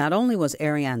much. Not only was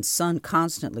Ariane's son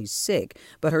constantly sick,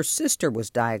 but her sister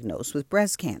was diagnosed with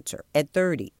breast cancer at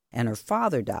 30, and her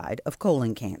father died of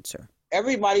colon cancer.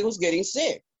 Everybody was getting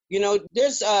sick. You know,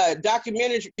 there's a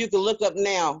documentary you can look up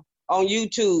now on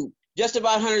YouTube just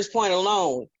about Hunters Point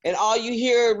alone, and all you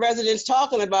hear residents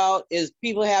talking about is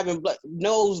people having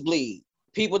nosebleed,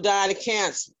 people dying of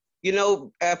cancer. You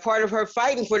know, part of her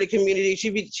fighting for the community,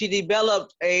 she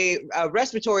developed a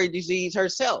respiratory disease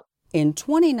herself. In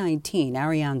 2019,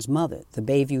 Ariane's mother, the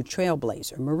Bayview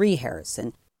trailblazer, Marie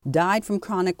Harrison, died from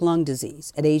chronic lung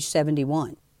disease at age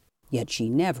 71, yet she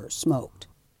never smoked.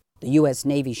 The U.S.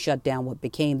 Navy shut down what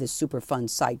became the Superfund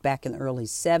site back in the early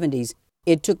 70s.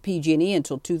 It took PG&E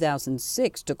until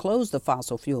 2006 to close the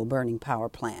fossil fuel burning power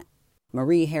plant.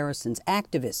 Marie Harrison's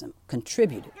activism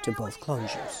contributed to both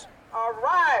closures. All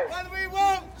right. What do we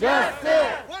want?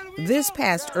 Justice. This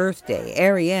past Earth Day,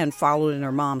 Ariane followed in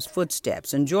her mom's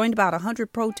footsteps and joined about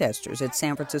 100 protesters at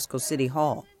San Francisco City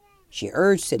Hall. She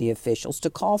urged city officials to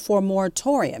call for a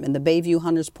moratorium in the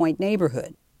Bayview-Hunters Point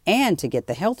neighborhood and to get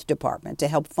the health department to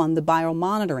help fund the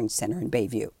biomonitoring center in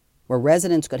Bayview, where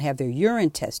residents could have their urine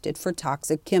tested for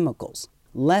toxic chemicals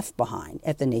left behind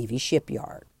at the Navy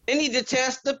shipyard. They need to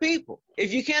test the people.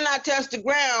 If you cannot test the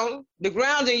ground,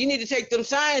 then you need to take them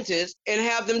scientists and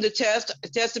have them to test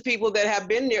the people that have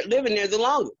been there, living there the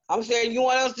longest. I'm saying, you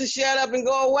want us to shut up and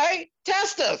go away?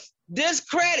 Test us.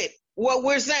 Discredit what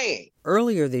we're saying.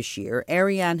 Earlier this year,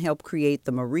 Ariane helped create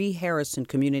the Marie Harrison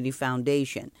Community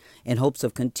Foundation in hopes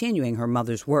of continuing her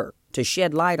mother's work to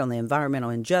shed light on the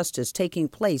environmental injustice taking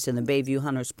place in the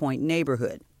Bayview-Hunters Point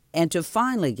neighborhood and to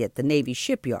finally get the Navy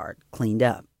shipyard cleaned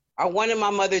up. I wanted my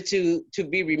mother to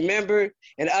be remembered,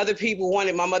 and other people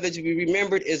wanted my mother to be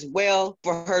remembered as well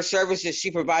for her services she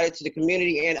provided to the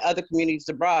community and other communities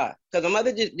abroad. Because my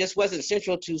mother just wasn't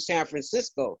central to San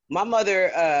Francisco. My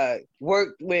mother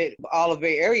worked with all of the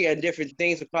Bay Area and different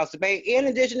things across the Bay and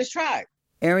indigenous tribes.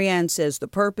 Ariane says the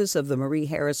purpose of the Marie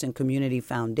Harrison Community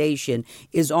Foundation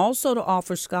is also to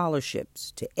offer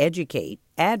scholarships to educate,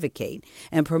 advocate,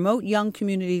 and promote young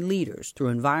community leaders through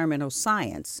environmental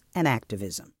science and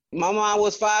activism. My mom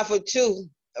was 5'2",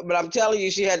 but I'm telling you,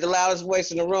 she had the loudest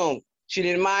voice in the room. She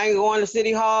didn't mind going to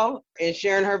City Hall and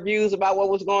sharing her views about what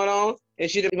was going on, and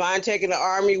she didn't mind taking the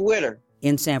Army with her.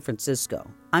 In San Francisco,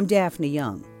 I'm Daphne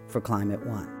Young for Climate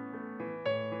One.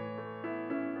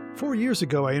 4 years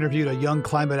ago, I interviewed a young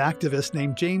climate activist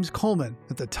named James Coleman.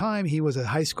 At the time, he was a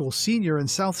high school senior in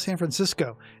South San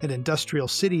Francisco, an industrial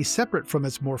city separate from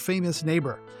its more famous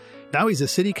neighbor. Now he's a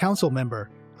city council member.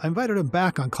 I invited him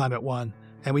back on Climate One,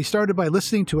 and we started by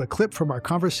listening to a clip from our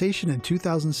conversation in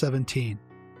 2017.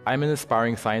 I'm an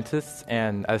aspiring scientist,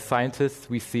 and as scientists,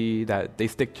 we see that they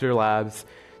stick to their labs,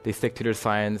 they stick to their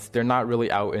science. They're not really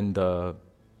out in the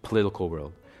political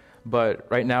world. But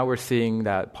right now we're seeing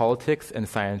that politics and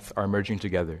science are merging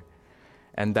together,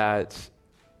 and that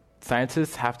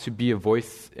scientists have to be a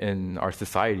voice in our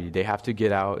society. They have to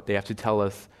get out, they have to tell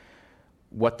us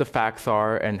what the facts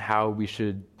are and how we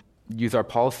should use our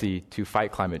policy to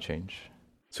fight climate change.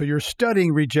 So you're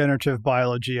studying regenerative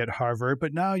biology at Harvard,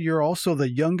 but now you're also the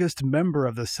youngest member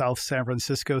of the South San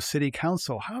Francisco City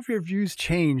Council. How have your views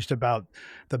changed about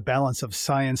the balance of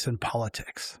science and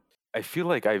politics? I feel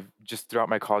like just throughout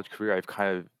my college career, I've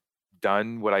kind of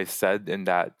done what I said in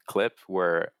that clip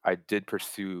where I did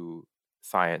pursue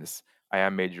science. I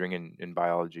am majoring in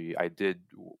biology. I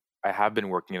have been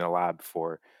working in a lab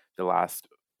for the last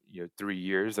 3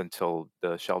 years until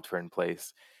the shelter in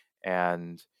place.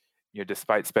 And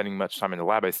despite spending much time in the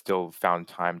lab, I still found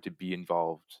time to be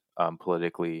involved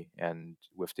politically and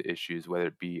with the issues, whether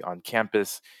it be on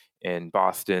campus in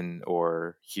Boston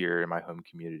or here in my home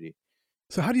community.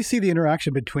 So how do you see the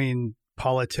interaction between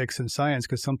politics and science?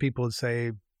 Because some people would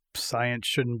say science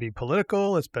shouldn't be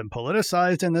political. It's been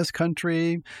politicized in this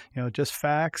country, just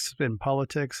facts and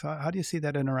politics. How do you see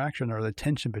that interaction or the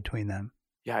tension between them?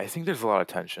 Yeah, I think there's a lot of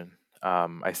tension.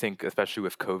 I think especially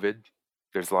with COVID,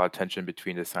 there's a lot of tension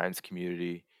between the science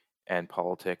community and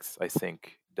politics. I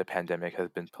think the pandemic has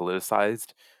been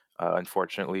politicized,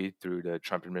 unfortunately, through the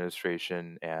Trump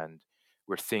administration. And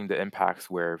we're seeing the impacts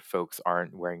where folks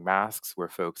aren't wearing masks, where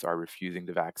folks are refusing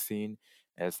the vaccine,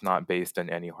 and it's not based on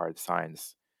any hard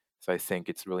science. So I think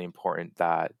it's really important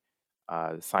that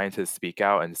scientists speak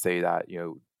out and say that,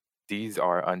 these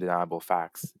are undeniable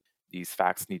facts. These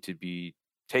facts need to be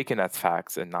taken as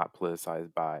facts and not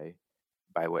politicized by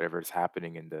whatever is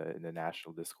happening in the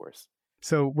national discourse.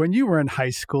 So when you were in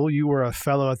high school, you were a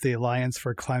fellow at the Alliance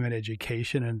for Climate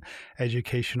Education, an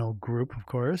educational group, of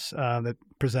course, that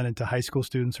presented to high school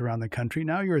students around the country.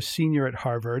 Now you're a senior at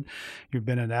Harvard. You've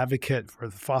been an advocate for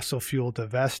the fossil fuel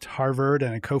divest Harvard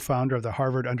and a co-founder of the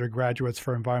Harvard Undergraduates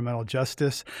for Environmental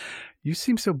Justice. You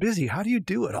seem so busy. How do you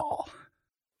do it all?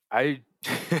 I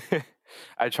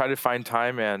I try to find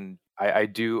time, and I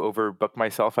do overbook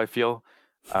myself, I feel.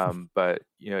 But,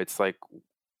 it's like,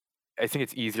 I think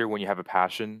it's easier when you have a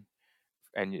passion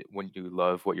and when you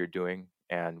love what you're doing,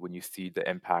 and when you see the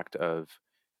impact of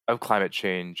climate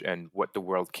change and what the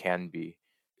world can be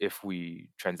if we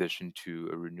transition to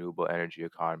a renewable energy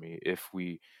economy, if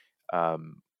we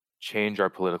change our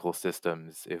political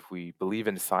systems, if we believe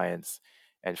in science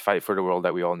and fight for the world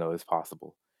that we all know is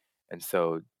possible. And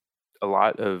so a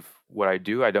lot of what I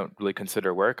do, I don't really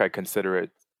consider work. I consider it,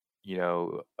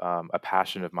 a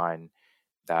passion of mine,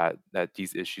 that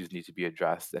these issues need to be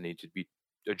addressed and need to be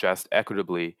addressed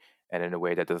equitably and in a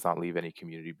way that does not leave any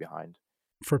community behind.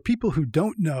 For people who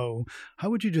don't know, how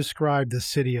would you describe the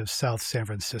city of South San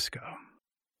Francisco?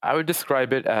 I would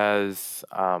describe it as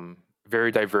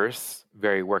very diverse,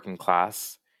 very working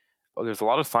class. There's a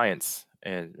lot of science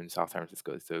in South San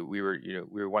Francisco. So we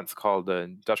were once called the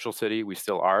industrial city. We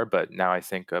still are, but now I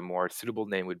think a more suitable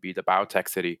name would be the biotech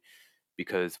city,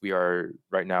 because we are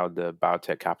right now the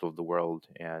biotech capital of the world,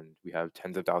 and we have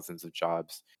tens of thousands of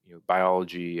jobs,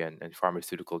 biology and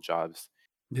pharmaceutical jobs.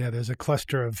 Yeah, there's a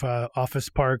cluster of office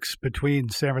parks between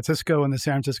San Francisco and the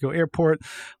San Francisco airport.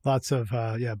 Lots of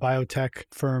biotech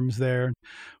firms there.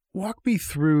 Walk me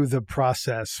through the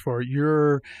process for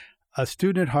you're a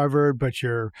student at Harvard, but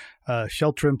you're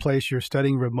shelter in place. You're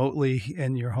studying remotely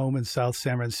in your home in South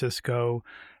San Francisco.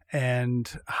 And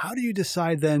how do you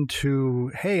decide then to,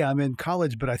 hey, I'm in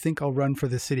college, but I think I'll run for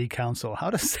the city council? How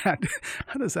does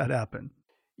that happen?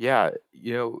 Yeah,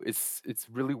 it's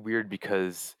really weird,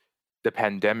 because the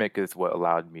pandemic is what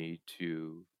allowed me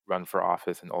to run for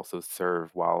office and also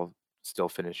serve while still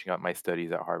finishing up my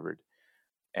studies at Harvard.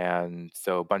 And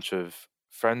so a bunch of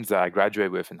friends that I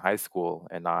graduated with in high school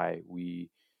and we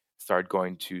started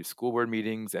going to school board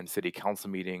meetings and city council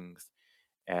meetings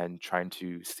and trying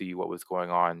to see what was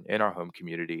going on in our home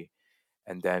community.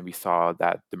 And then we saw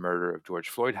that the murder of George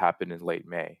Floyd happened in late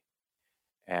May.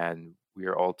 And we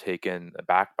were all taken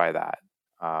aback by that.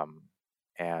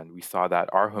 And we saw that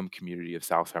our home community of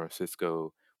South San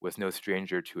Francisco was no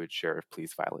stranger to its share of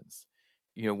police violence.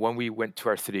 When we went to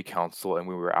our city council and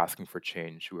we were asking for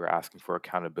change, we were asking for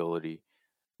accountability,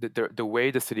 the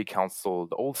way the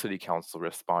old city council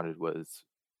responded was,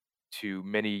 to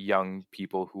many young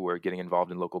people who were getting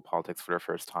involved in local politics for the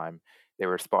first time, they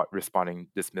were responding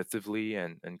dismissively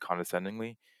and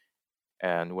condescendingly.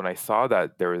 And when I saw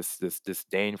that there was this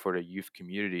disdain for the youth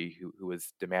community who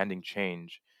was demanding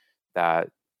change, that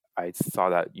I saw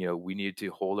that, we needed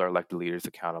to hold our elected leaders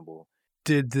accountable.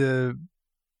 Did the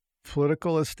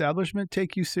political establishment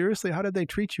take you seriously? How did they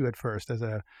treat you at first as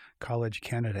a college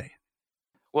candidate?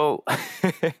 Well,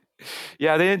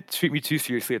 yeah, they didn't treat me too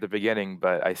seriously at the beginning,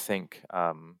 but I think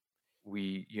all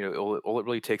it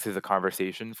really takes is a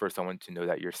conversation for someone to know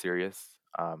that you're serious,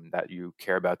 that you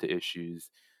care about the issues,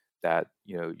 that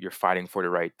you're fighting for the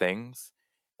right things.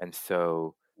 And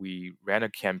so we ran a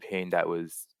campaign that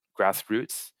was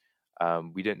grassroots.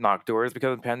 We didn't knock doors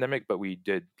because of the pandemic, but we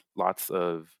did lots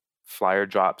of flyer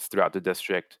drops throughout the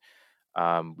district.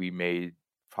 We made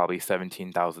probably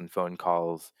 17,000 phone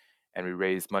calls, and we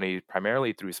raised money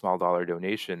primarily through small dollar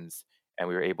donations. And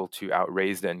we were able to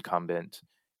outraise the incumbent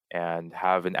and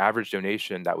have an average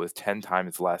donation that was 10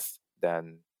 times less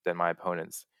than my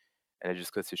opponents. And it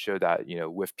just goes to show that,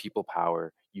 with people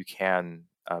power, you can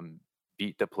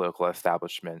beat the political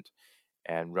establishment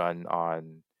and run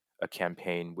on a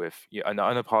campaign with an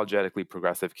unapologetically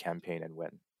progressive campaign and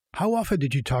win. How often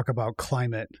did you talk about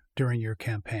climate during your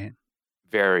campaign?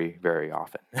 Very, very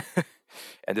often.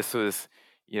 And this was,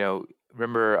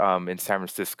 remember in San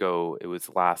Francisco, it was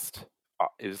last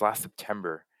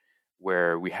September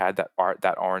where we had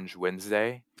that Orange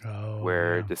Wednesday, Oh,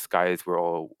 where yeah. the skies were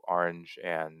all orange,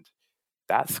 and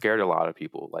that scared a lot of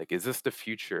people. Like, is this the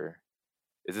future?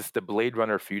 Is this the Blade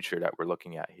Runner future that we're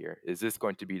looking at here? Is this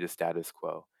going to be the status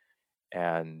quo?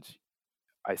 And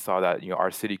I saw that our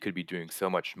city could be doing so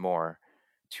much more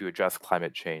to address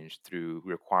climate change through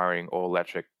requiring all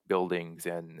electric buildings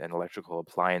and electrical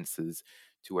appliances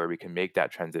to where we can make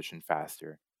that transition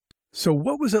faster. So,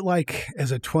 what was it like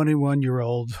as a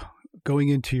 21-year-old going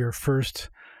into your first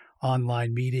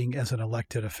online meeting as an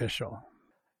elected official?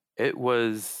 It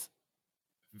was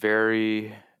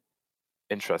very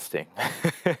interesting.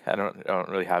 I don't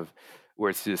really have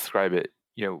words to describe it.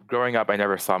 Growing up, I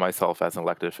never saw myself as an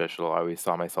elected official. I always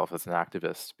saw myself as an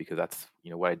activist because that's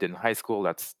what I did in high school.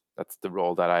 That's the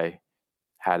role that I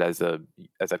had as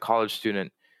a college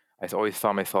student. I always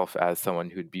saw myself as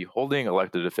someone who'd be holding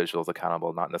elected officials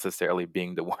accountable, not necessarily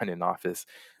being the one in office,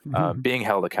 being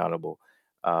held accountable.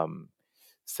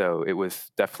 So it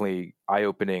was definitely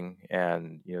eye-opening,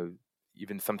 and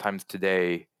even sometimes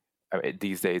today,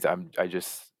 these days, I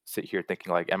just sit here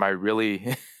thinking like, am I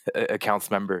really a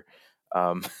council member?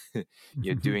 Um,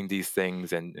 doing these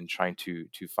things and trying to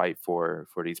fight for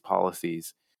these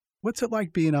policies. What's it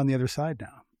like being on the other side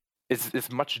now?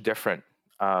 It's much different.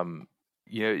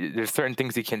 There's certain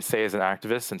things you can say as an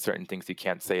activist and certain things you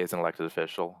can't say as an elected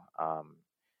official.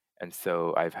 And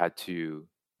so I've had to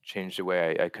change the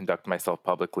way I conduct myself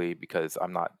publicly, because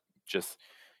I'm not just,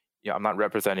 I'm not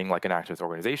representing like an activist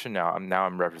organization now.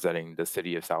 I'm representing the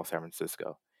city of South San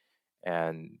Francisco.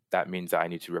 And that means that I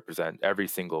need to represent every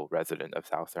single resident of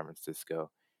South San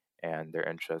Francisco and their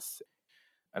interests.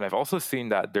 And I've also seen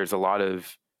that there's a lot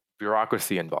of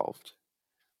bureaucracy involved.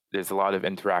 There's a lot of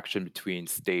interaction between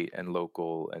state and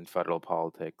local and federal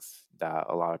politics that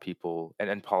a lot of people,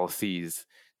 and policies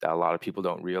that a lot of people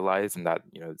don't realize, and that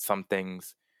some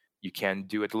things you can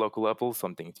do at the local level,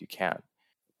 some things you can't.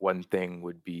 One thing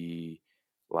would be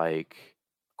like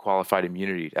qualified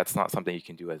immunity. That's not something you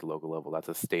can do at the local level. That's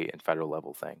a state and federal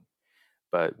level thing.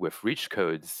 But with REACH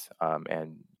codes,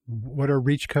 and what are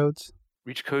REACH codes?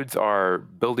 REACH codes are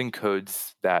building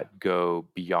codes that go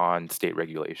beyond state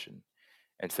regulation.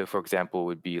 And so, for example,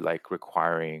 would be like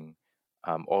requiring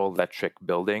all electric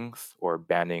buildings, or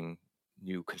banning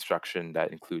new construction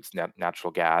that includes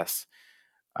natural gas,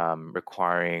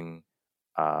 requiring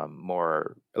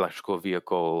more electrical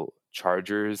vehicle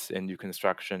chargers in new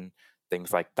construction,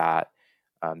 things like that,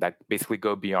 that basically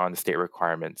go beyond state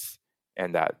requirements,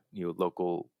 and that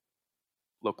local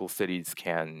cities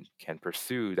can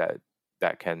pursue,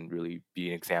 that can really be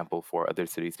an example for other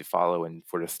cities to follow and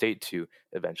for the state to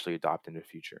eventually adopt in the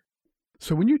future.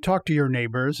 So when you talk to your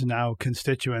neighbors, now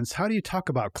constituents, how do you talk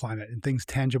about climate and things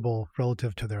tangible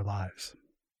relative to their lives?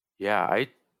 Yeah, I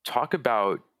talk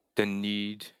about the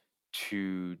need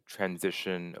to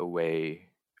transition away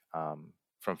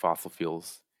from fossil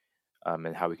fuels,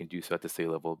 and how we can do so at the state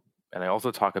level. And I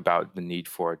also talk about the need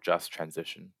for a just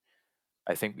transition.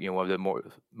 I think one of the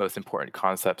most important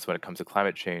concepts when it comes to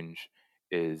climate change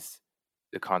is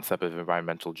the concept of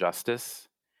environmental justice,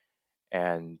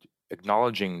 and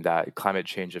acknowledging that climate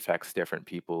change affects different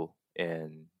people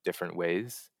in different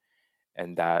ways,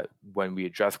 and that when we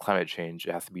address climate change,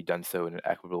 it has to be done so in an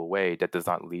equitable way that does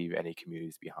not leave any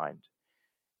communities behind.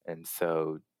 And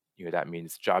so, that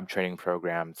means job training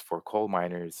programs for coal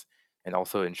miners, and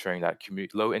also ensuring that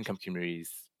low-income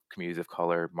communities of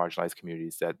color, marginalized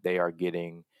communities, that they are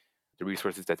getting the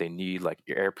resources that they need, like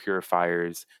air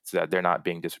purifiers, so that they're not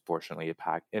being disproportionately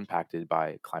impacted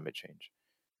by climate change.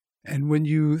 And when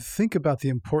you think about the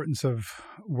importance of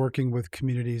working with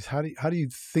communities, how do you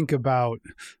think about,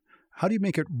 how do you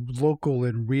make it local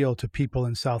and real to people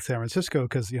in South San Francisco?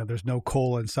 Because there's no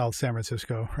coal in South San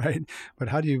Francisco, right? But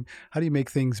how do you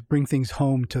bring things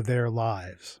home to their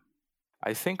lives?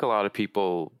 I think a lot of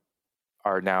people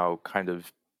are now kind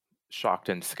of shocked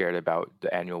and scared about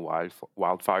the annual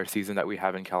wildfire season that we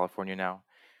have in California now.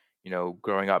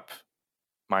 Growing up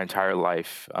my entire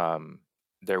life,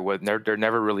 there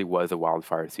never really was a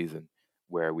wildfire season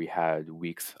where we had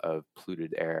weeks of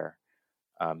polluted air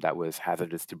that was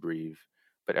hazardous to breathe.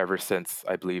 But ever since,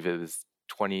 I believe it was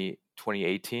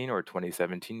 2018 or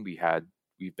 2017,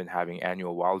 we've been having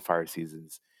annual wildfire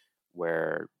seasons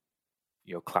where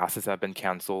classes have been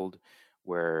canceled,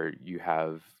 where you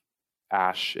have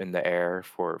ash in the air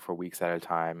for weeks at a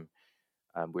time,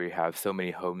 where you have so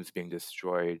many homes being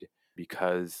destroyed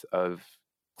because of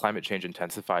climate change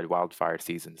intensified wildfire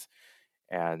seasons.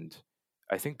 And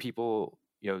I think people,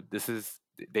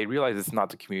 they realize it's not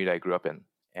the community I grew up in.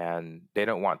 And they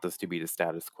don't want this to be the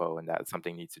status quo, and that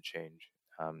something needs to change.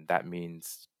 That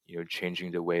means,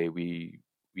 changing the way we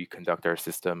conduct our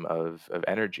system of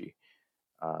energy,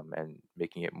 and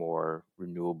making it more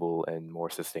renewable and more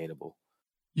sustainable.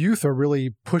 Youth are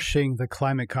really pushing the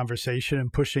climate conversation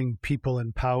and pushing people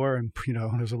in power. And,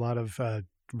 there's a lot of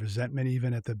resentment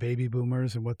even at the baby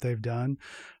boomers and what they've done.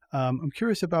 I'm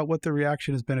curious about what the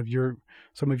reaction has been of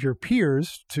some of your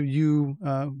peers to you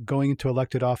going into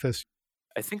elected office.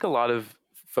 I think a lot of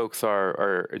folks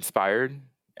are inspired,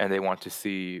 and they want to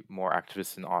see more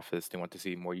activists in office. They want to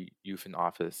see more youth in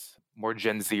office, more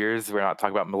Gen Zers. We're not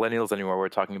talking about millennials anymore. We're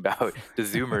talking about the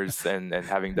Zoomers and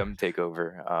having them take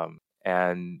over.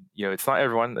 And, it's not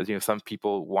everyone. Some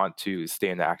people want to stay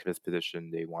in the activist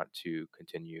position. They want to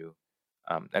continue.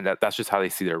 And that's just how they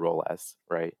see their role as,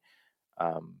 right?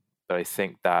 But I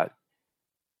think that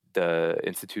the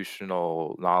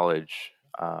institutional knowledge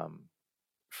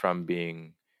from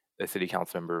being a city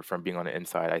council member, from being on the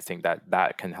inside, I think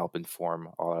that can help inform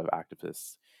a lot of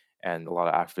activists. And a lot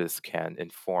of activists can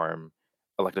inform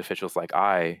elected officials like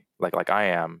I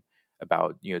am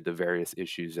about the various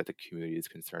issues that the community is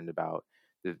concerned about,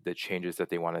 the changes that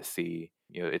they want to see.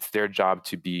 It's their job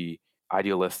to be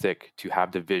idealistic, to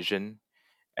have the vision,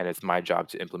 and it's my job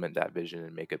to implement that vision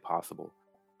and make it possible.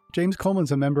 James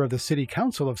Coleman's a member of the City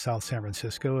Council of South San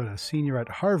Francisco and a senior at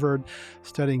Harvard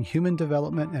studying human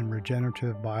development and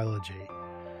regenerative biology.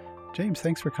 James,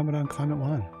 thanks for coming on Climate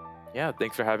One. Yeah,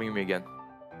 thanks for having me again.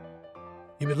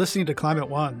 You've been listening to Climate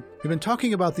One. We've been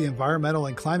talking about the environmental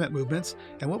and climate movements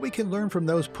and what we can learn from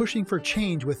those pushing for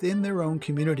change within their own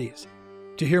communities.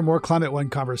 To hear more Climate One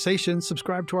conversations,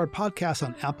 subscribe to our podcast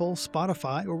on Apple,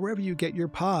 Spotify, or wherever you get your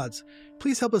pods.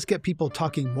 Please help us get people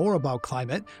talking more about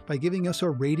climate by giving us a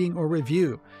rating or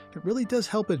review. It really does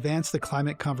help advance the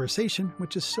climate conversation,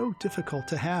 which is so difficult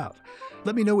to have.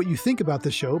 Let me know what you think about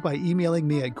the show by emailing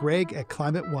me at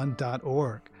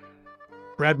greg@climateone.org.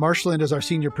 Brad Marshland is our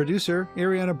senior producer.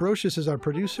 Ariana Brocious is our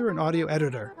producer and audio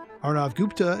editor. Arnav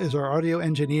Gupta is our audio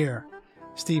engineer.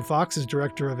 Steve Fox is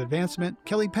Director of Advancement,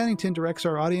 Kelly Pennington directs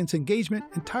our audience engagement,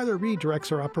 and Tyler Reed directs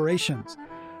our operations.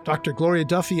 Dr. Gloria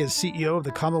Duffy is CEO of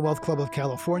the Commonwealth Club of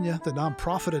California, the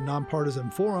nonprofit and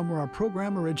nonpartisan forum where our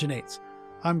program originates.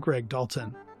 I'm Greg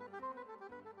Dalton.